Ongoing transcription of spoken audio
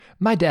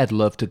My dad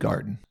loved to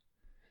garden.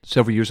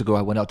 Several years ago,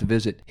 I went out to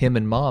visit him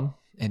and Mom,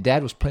 and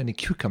Dad was planting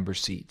cucumber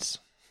seeds.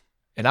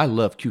 And I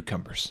love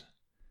cucumbers.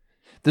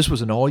 This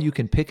was an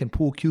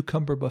all-you-can-pick-and-pull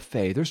cucumber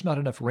buffet. There's not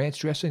enough ranch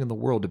dressing in the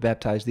world to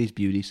baptize these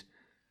beauties.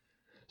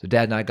 So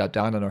Dad and I got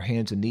down on our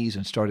hands and knees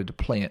and started to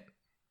plant.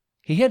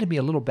 He handed me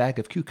a little bag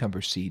of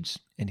cucumber seeds,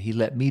 and he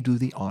let me do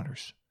the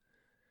honors.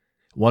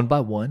 One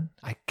by one,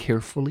 I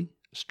carefully,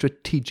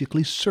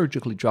 strategically,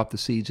 surgically dropped the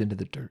seeds into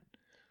the dirt,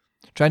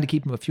 trying to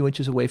keep them a few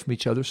inches away from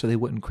each other so they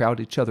wouldn't crowd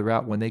each other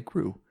out when they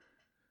grew.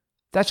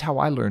 That's how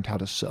I learned how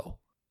to sow.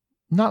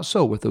 Not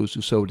so with those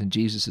who sowed in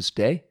Jesus'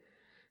 day.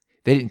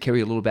 They didn't carry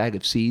a little bag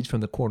of seeds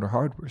from the corner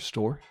hardware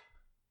store.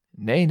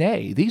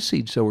 Nay, these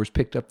seed sowers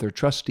picked up their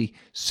trusty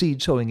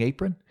seed-sowing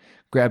apron,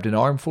 grabbed an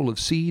armful of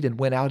seed, and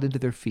went out into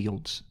their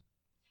fields.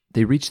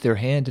 They reached their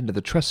hand into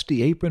the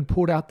trusty apron,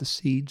 pulled out the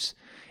seeds,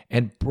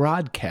 and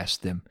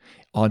broadcast them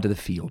onto the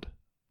field.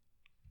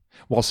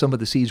 While some of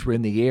the seeds were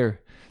in the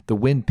air, the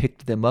wind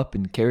picked them up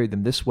and carried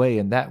them this way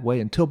and that way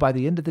until by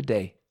the end of the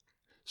day,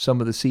 some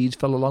of the seeds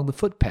fell along the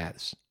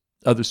footpaths.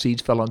 Other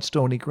seeds fell on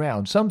stony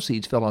ground. Some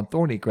seeds fell on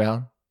thorny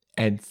ground.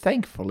 And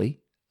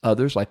thankfully,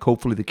 others, like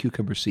hopefully the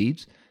cucumber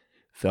seeds,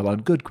 fell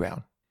on good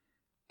ground.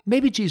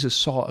 Maybe Jesus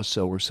saw a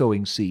sower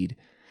sowing seed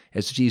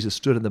as Jesus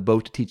stood in the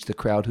boat to teach the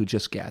crowd who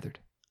just gathered.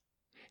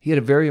 He had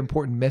a very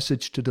important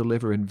message to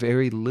deliver and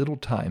very little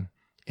time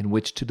in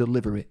which to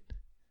deliver it.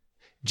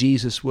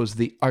 Jesus was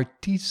the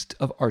artiste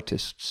of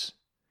artists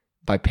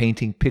by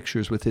painting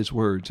pictures with his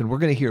words, and we're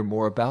going to hear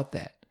more about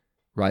that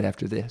right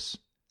after this.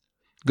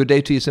 Good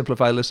day to you,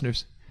 Simplify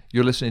listeners.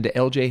 You're listening to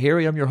L.J.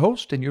 Harry. I'm your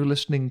host, and you're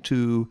listening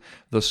to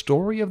The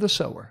Story of the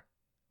Sower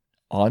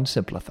on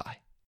Simplify.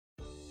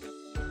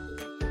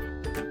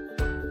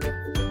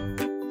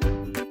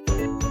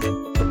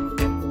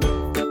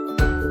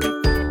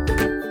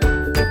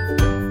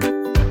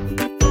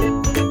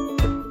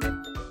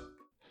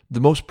 The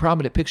most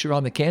prominent picture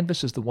on the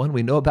canvas is the one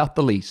we know about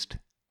the least.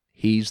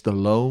 He's the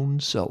lone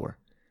sower.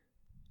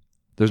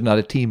 There's not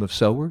a team of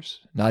sowers,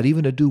 not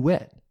even a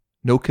duet.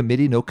 No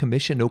committee, no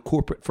commission, no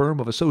corporate firm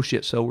of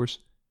associate sowers.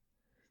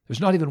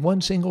 There's not even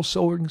one single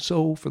sowing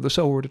soul for the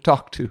sower to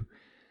talk to.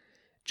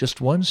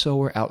 Just one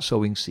sower out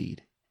sowing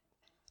seed.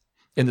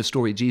 In the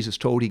story Jesus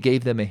told, he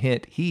gave them a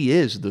hint. He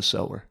is the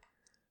sower.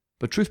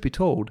 But truth be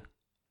told,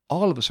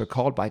 all of us are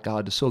called by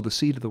God to sow the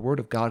seed of the Word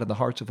of God in the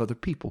hearts of other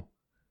people.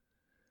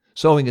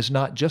 Sowing is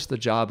not just the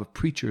job of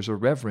preachers or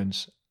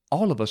reverends.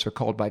 All of us are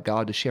called by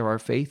God to share our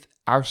faith,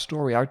 our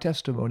story, our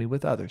testimony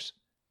with others.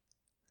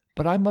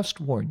 But I must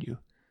warn you,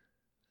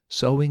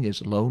 sowing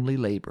is lonely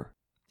labor,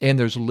 and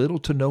there's little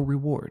to no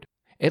reward,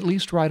 at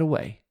least right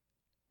away.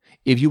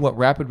 If you want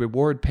rapid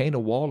reward, paint a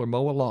wall or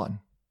mow a lawn.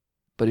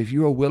 But if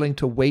you are willing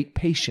to wait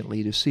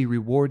patiently to see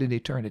reward in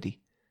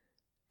eternity,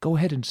 go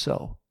ahead and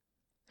sow.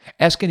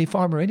 Ask any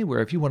farmer anywhere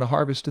if you want to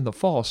harvest in the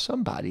fall.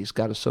 Somebody's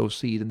got to sow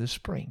seed in the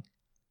spring.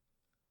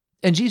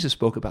 And Jesus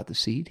spoke about the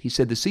seed. He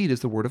said the seed is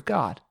the Word of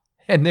God,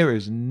 and there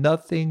is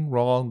nothing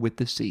wrong with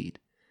the seed.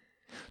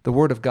 The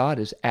Word of God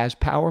is as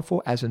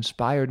powerful, as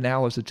inspired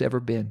now as it's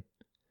ever been.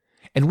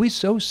 And we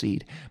sow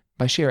seed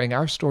by sharing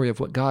our story of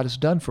what God has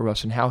done for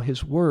us and how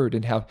His Word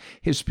and how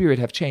His Spirit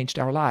have changed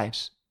our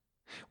lives.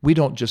 We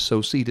don't just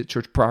sow seed at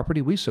church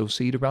property. We sow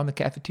seed around the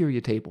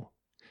cafeteria table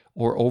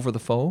or over the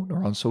phone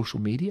or on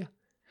social media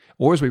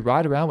or as we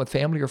ride around with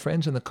family or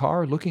friends in the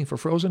car looking for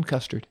frozen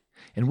custard,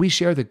 and we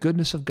share the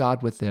goodness of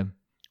God with them.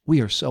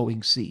 We are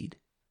sowing seed.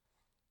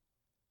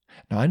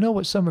 Now, I know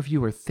what some of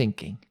you are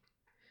thinking.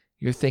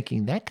 You're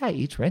thinking, that guy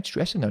eats ranch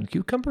dressing on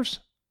cucumbers?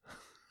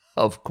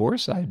 Of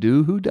course I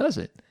do. Who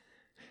doesn't?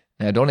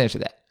 Now, don't answer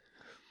that.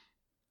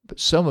 But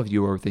some of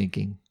you are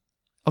thinking,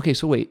 okay,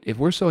 so wait, if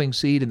we're sowing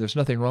seed and there's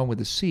nothing wrong with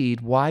the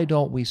seed, why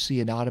don't we see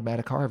an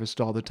automatic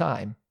harvest all the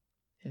time?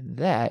 And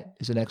that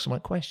is an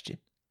excellent question.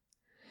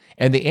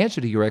 And the answer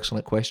to your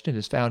excellent question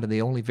is found in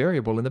the only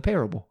variable in the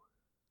parable,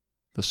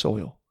 the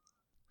soil.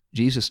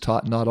 Jesus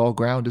taught not all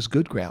ground is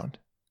good ground.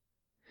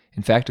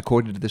 In fact,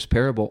 according to this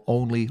parable,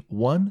 only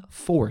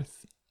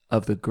 1/4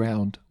 of the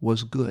ground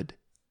was good.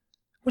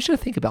 I want you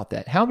to think about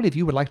that. How many of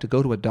you would like to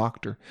go to a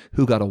doctor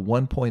who got a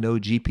 1.0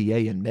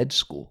 GPA in med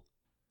school?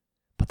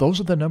 But those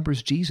are the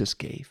numbers Jesus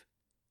gave.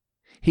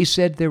 He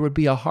said there would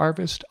be a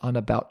harvest on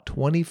about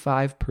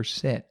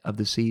 25% of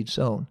the seed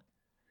sown.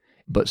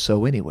 But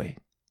sow anyway,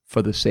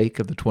 for the sake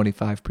of the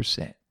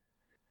 25%.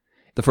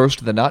 The first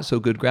of the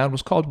not-so-good ground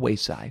was called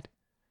wayside.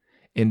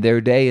 In their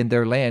day, in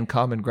their land,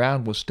 common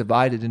ground was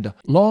divided into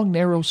long,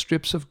 narrow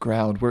strips of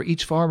ground where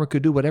each farmer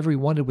could do whatever he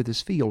wanted with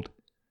his field.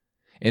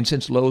 And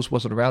since Lowe's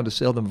wasn't around to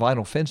sell them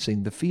vinyl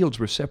fencing, the fields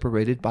were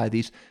separated by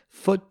these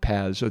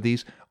footpaths or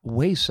these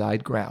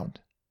wayside ground.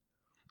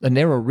 A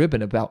narrow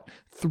ribbon about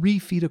 3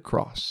 feet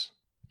across.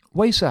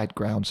 Wayside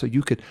ground so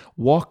you could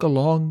walk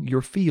along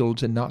your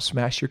fields and not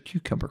smash your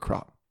cucumber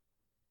crop.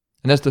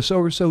 And as the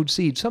sower sowed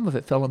seed, some of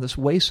it fell on this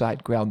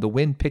wayside ground. The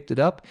wind picked it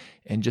up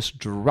and just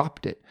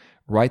dropped it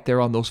right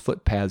there on those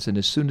footpaths. And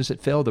as soon as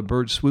it fell, the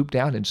birds swooped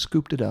down and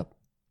scooped it up.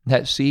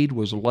 That seed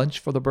was lunch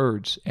for the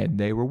birds, and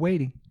they were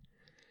waiting.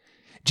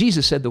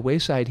 Jesus said the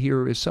wayside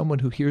hearer is someone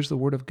who hears the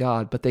word of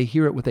God, but they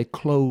hear it with a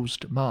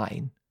closed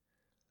mind.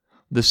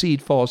 The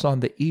seed falls on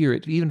the ear.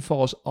 It even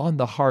falls on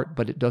the heart,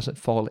 but it doesn't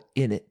fall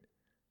in it.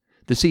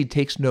 The seed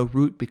takes no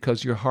root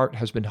because your heart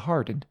has been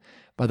hardened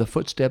by the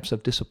footsteps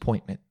of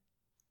disappointment.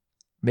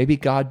 Maybe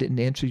God didn't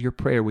answer your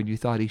prayer when you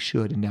thought He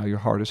should, and now your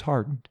heart is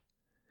hardened.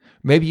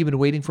 Maybe you've been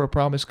waiting for a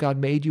promise God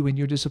made you and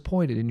you're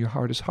disappointed and your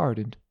heart is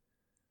hardened.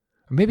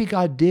 Or maybe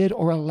God did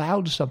or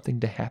allowed something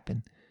to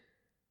happen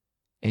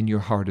and your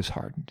heart is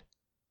hardened.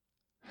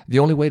 The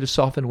only way to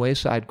soften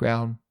wayside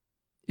ground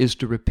is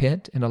to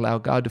repent and allow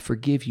God to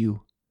forgive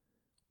you,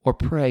 or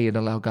pray and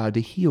allow God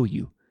to heal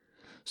you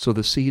so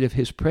the seed of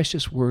His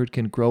precious word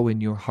can grow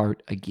in your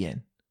heart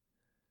again.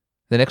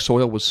 The next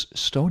soil was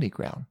stony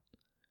ground.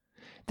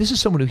 This is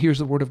someone who hears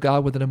the word of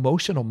God with an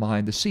emotional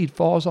mind. The seed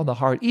falls on the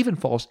heart, even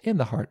falls in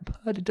the heart,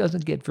 but it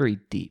doesn't get very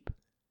deep.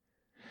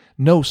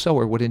 No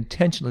sower would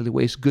intentionally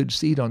waste good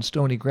seed on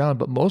stony ground,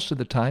 but most of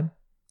the time,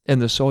 in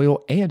the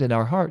soil and in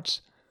our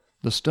hearts,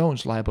 the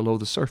stones lie below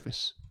the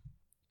surface.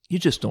 You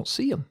just don't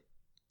see them.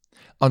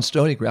 On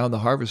stony ground, the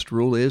harvest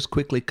rule is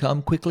quickly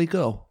come, quickly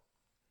go.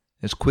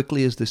 As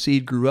quickly as the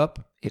seed grew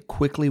up, it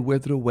quickly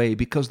withered away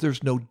because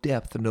there's no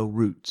depth and no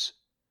roots.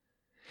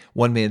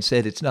 One man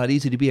said, "It's not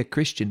easy to be a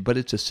Christian, but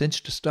it's a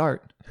cinch to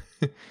start."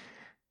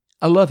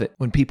 I love it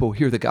when people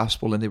hear the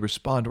gospel and they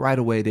respond right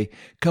away. They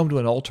come to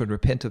an altar and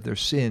repent of their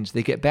sins.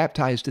 They get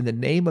baptized in the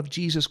name of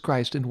Jesus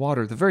Christ in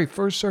water. The very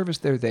first service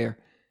they're there,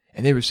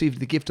 and they receive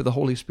the gift of the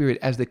Holy Spirit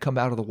as they come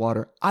out of the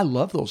water. I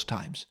love those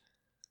times.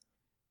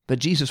 But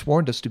Jesus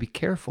warned us to be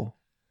careful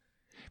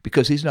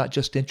because He's not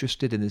just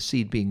interested in the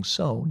seed being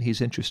sown.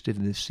 He's interested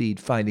in the seed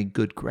finding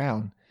good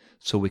ground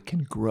so it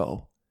can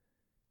grow.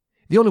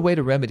 The only way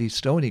to remedy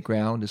stony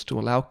ground is to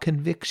allow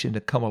conviction to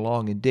come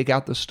along and dig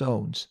out the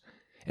stones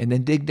and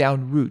then dig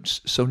down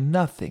roots so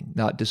nothing,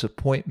 not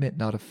disappointment,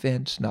 not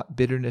offense, not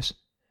bitterness,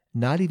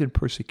 not even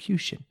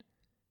persecution,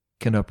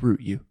 can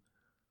uproot you.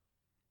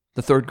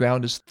 The third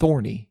ground is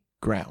thorny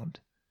ground.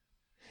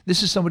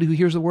 This is somebody who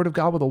hears the word of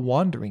God with a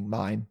wandering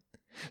mind.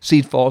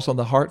 Seed falls on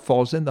the heart,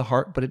 falls in the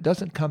heart, but it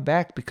doesn't come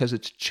back because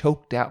it's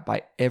choked out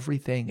by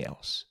everything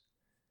else.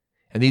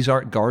 And these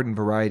aren't garden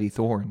variety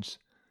thorns.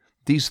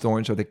 These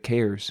thorns are the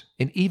cares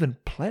and even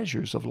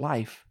pleasures of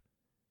life.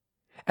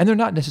 And they're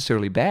not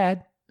necessarily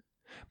bad,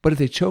 but if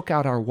they choke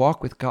out our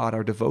walk with God,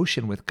 our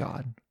devotion with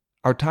God,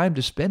 our time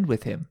to spend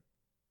with Him,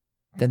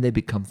 then they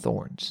become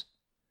thorns.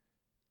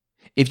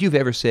 If you've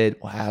ever said,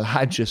 "Well,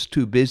 I'm just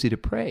too busy to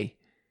pray,"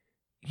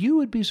 you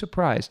would be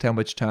surprised how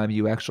much time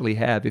you actually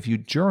have if you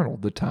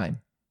journaled the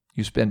time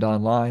you spend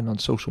online, on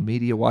social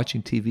media,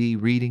 watching TV,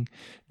 reading,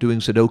 doing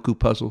Sudoku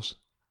puzzles.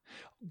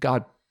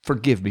 God,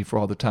 forgive me for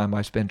all the time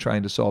I spend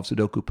trying to solve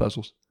Sudoku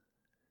puzzles.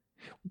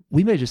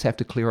 We may just have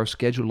to clear our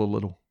schedule a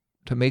little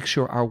to make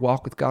sure our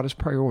walk with God is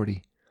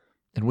priority,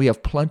 and we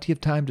have plenty of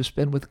time to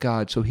spend with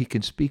God so He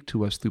can speak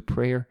to us through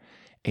prayer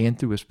and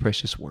through His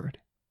precious word.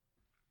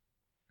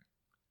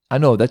 I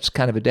know that's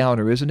kind of a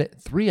downer, isn't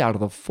it? 3 out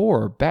of the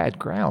 4 are bad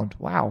ground.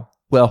 Wow.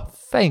 Well,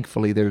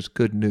 thankfully there's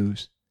good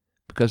news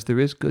because there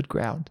is good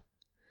ground.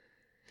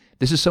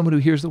 This is someone who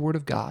hears the word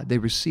of God. They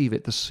receive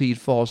it. The seed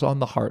falls on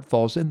the heart,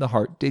 falls in the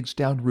heart, digs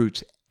down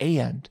roots,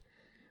 and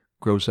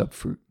grows up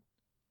fruit.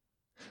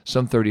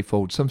 Some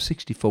 30-fold, some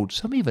 60-fold,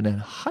 some even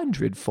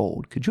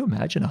 100-fold. Could you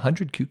imagine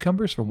 100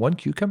 cucumbers from one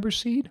cucumber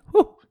seed?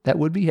 Whew, that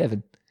would be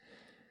heaven.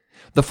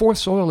 The fourth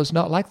soil is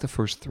not like the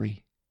first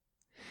 3.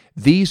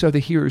 These are the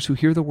hearers who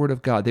hear the word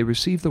of God. They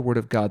receive the word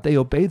of God. They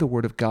obey the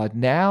word of God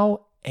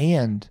now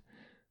and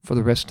for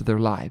the rest of their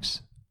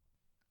lives.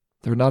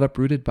 They're not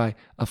uprooted by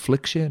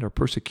affliction or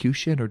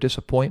persecution or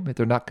disappointment.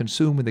 They're not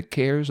consumed with the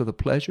cares or the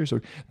pleasures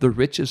or the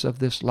riches of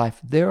this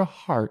life. Their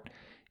heart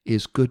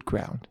is good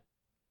ground.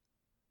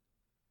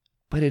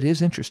 But it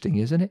is interesting,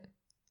 isn't it?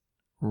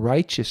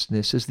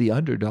 Righteousness is the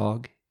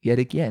underdog yet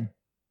again.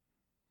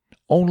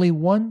 Only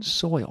one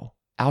soil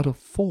out of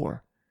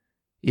 4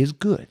 is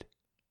good.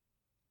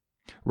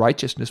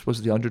 Righteousness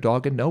was the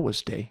underdog in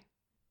Noah's day.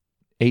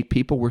 8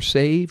 people were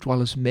saved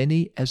while as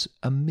many as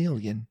 1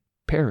 million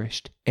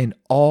perished, and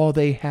all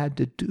they had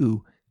to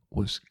do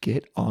was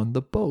get on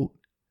the boat.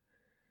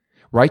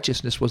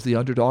 Righteousness was the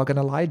underdog in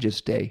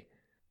Elijah's day.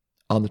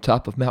 On the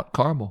top of Mount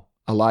Carmel,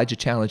 Elijah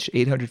challenged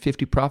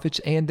 850 prophets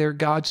and their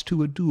gods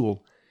to a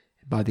duel.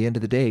 By the end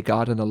of the day,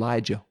 God and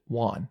Elijah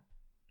won.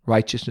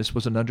 Righteousness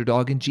was an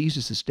underdog in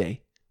Jesus'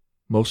 day.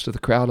 Most of the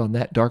crowd on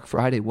that dark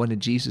Friday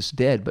wanted Jesus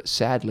dead, but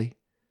sadly,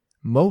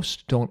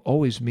 most don't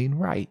always mean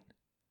right.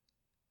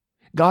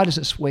 God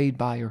isn't swayed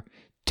by or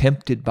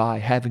tempted by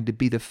having to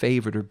be the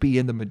favorite or be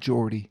in the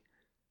majority.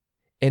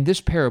 In this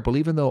parable,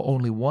 even though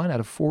only 1 out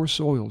of 4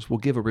 soils will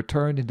give a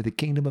return into the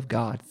kingdom of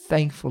God,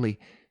 thankfully,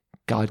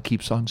 God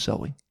keeps on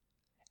sowing,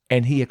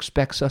 and He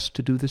expects us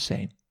to do the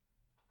same.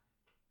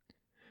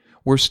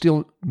 We're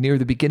still near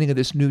the beginning of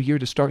this new year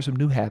to start some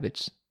new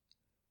habits.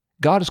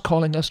 God is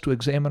calling us to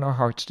examine our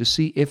hearts to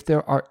see if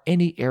there are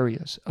any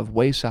areas of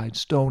wayside,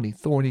 stony,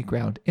 thorny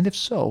ground. And if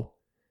so,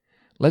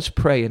 let's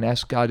pray and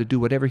ask God to do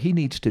whatever He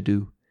needs to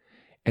do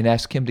and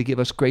ask Him to give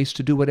us grace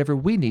to do whatever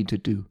we need to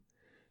do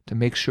to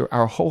make sure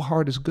our whole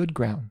heart is good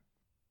ground,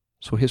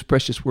 so His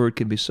precious word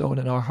can be sown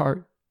in our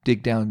heart,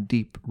 dig down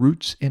deep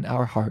roots in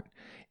our heart,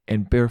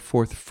 and bear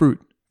forth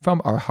fruit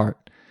from our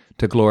heart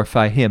to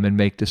glorify Him and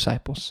make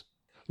disciples.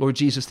 Lord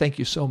Jesus, thank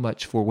you so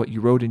much for what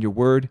you wrote in your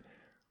word,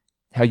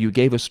 how you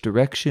gave us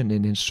direction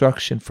and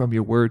instruction from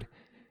your word.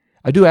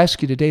 I do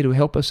ask you today to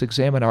help us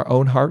examine our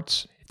own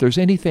hearts. If there's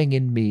anything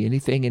in me,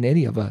 anything in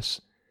any of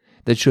us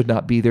that should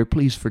not be there,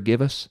 please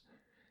forgive us.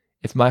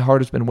 If my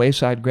heart has been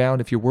wayside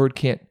ground, if your word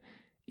can't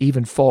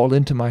even fall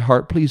into my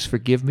heart, please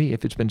forgive me.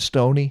 If it's been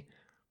stony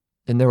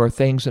and there are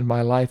things in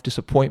my life,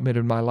 disappointment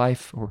in my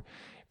life or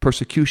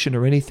persecution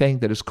or anything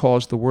that has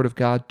caused the word of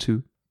God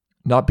to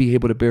not be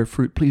able to bear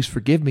fruit, please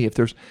forgive me. If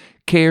there's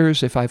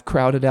cares, if I've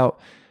crowded out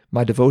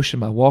my devotion,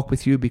 my walk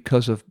with you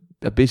because of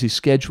a busy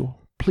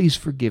schedule, please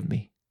forgive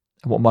me.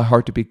 I want my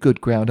heart to be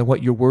good ground. I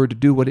want your word to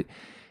do what it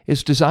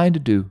is designed to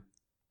do.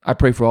 I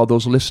pray for all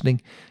those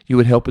listening, you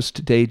would help us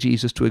today,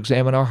 Jesus, to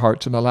examine our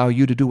hearts and allow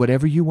you to do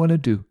whatever you want to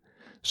do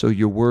so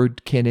your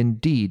word can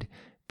indeed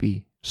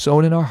be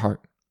sown in our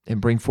heart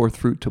and bring forth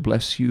fruit to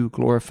bless you,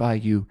 glorify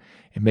you,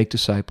 and make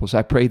disciples.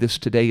 I pray this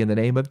today in the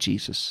name of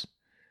Jesus.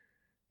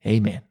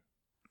 Amen.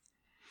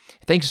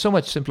 Thanks so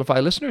much, Simplify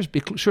listeners.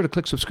 Be sure to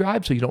click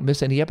subscribe so you don't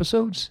miss any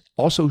episodes.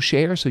 Also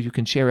share so you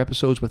can share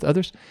episodes with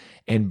others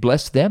and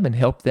bless them and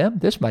help them.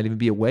 This might even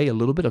be a way, a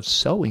little bit of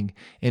sowing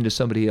into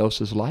somebody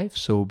else's life.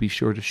 So be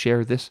sure to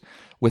share this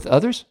with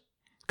others.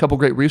 A couple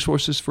great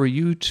resources for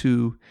you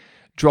to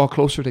draw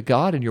closer to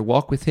God in your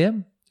walk with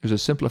Him. There's a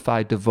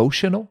simplified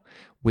devotional,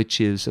 which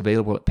is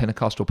available at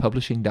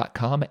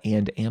pentecostalpublishing.com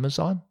and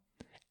Amazon.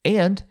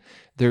 And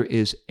there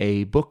is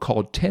a book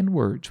called 10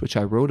 Words, which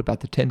I wrote about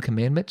the 10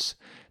 Commandments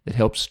that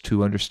helps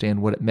to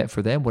understand what it meant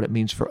for them, what it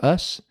means for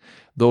us.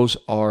 Those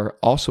are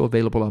also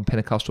available on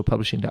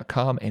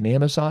pentecostalpublishing.com and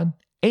Amazon.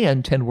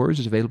 And 10 Words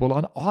is available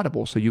on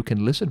Audible, so you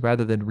can listen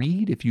rather than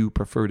read if you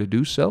prefer to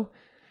do so.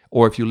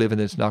 Or if you live in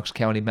this Knox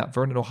County, Mount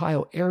Vernon,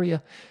 Ohio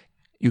area,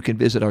 you can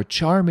visit our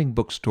charming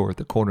bookstore at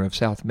the corner of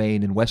South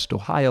Main and West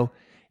Ohio.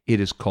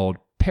 It is called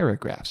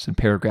Paragraphs, and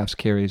Paragraphs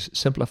carries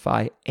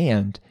Simplify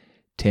and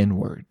 10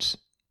 Words.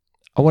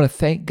 I want to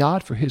thank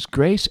God for His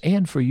grace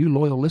and for you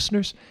loyal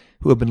listeners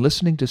who have been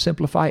listening to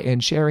Simplify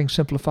and sharing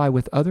Simplify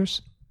with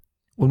others.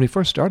 When we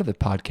first started the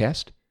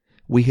podcast,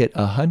 we hit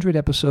 100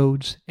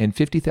 episodes and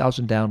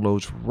 50,000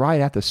 downloads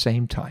right at the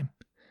same time.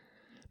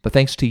 But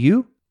thanks to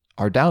you,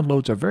 our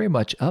downloads are very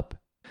much up.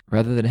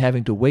 Rather than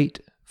having to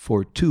wait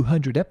for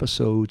 200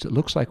 episodes, it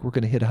looks like we're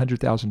going to hit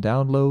 100,000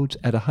 downloads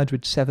at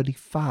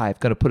 175.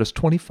 Going to put us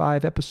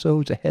 25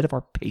 episodes ahead of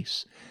our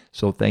pace.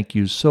 So thank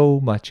you so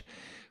much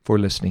for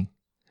listening.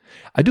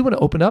 I do want to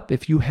open up.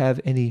 If you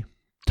have any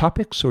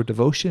topics or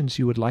devotions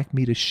you would like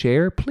me to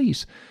share,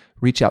 please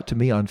reach out to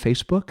me on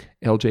Facebook,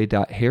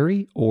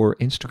 lj.harry, or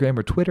Instagram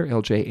or Twitter,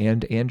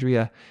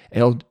 LJ&Andrea,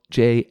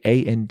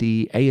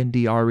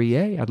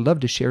 LJANDANDREA. I'd love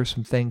to share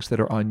some things that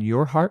are on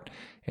your heart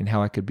and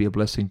how I could be a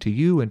blessing to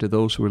you and to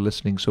those who are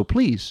listening. So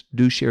please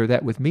do share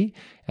that with me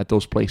at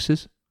those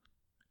places.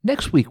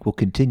 Next week, we'll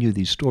continue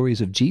these stories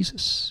of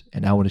Jesus,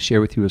 and I want to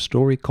share with you a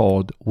story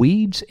called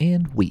Weeds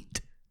and Wheat.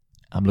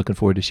 I'm looking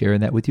forward to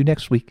sharing that with you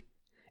next week,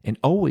 and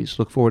always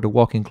look forward to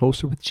walking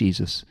closer with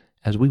Jesus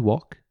as we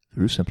walk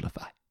through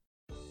Simplify.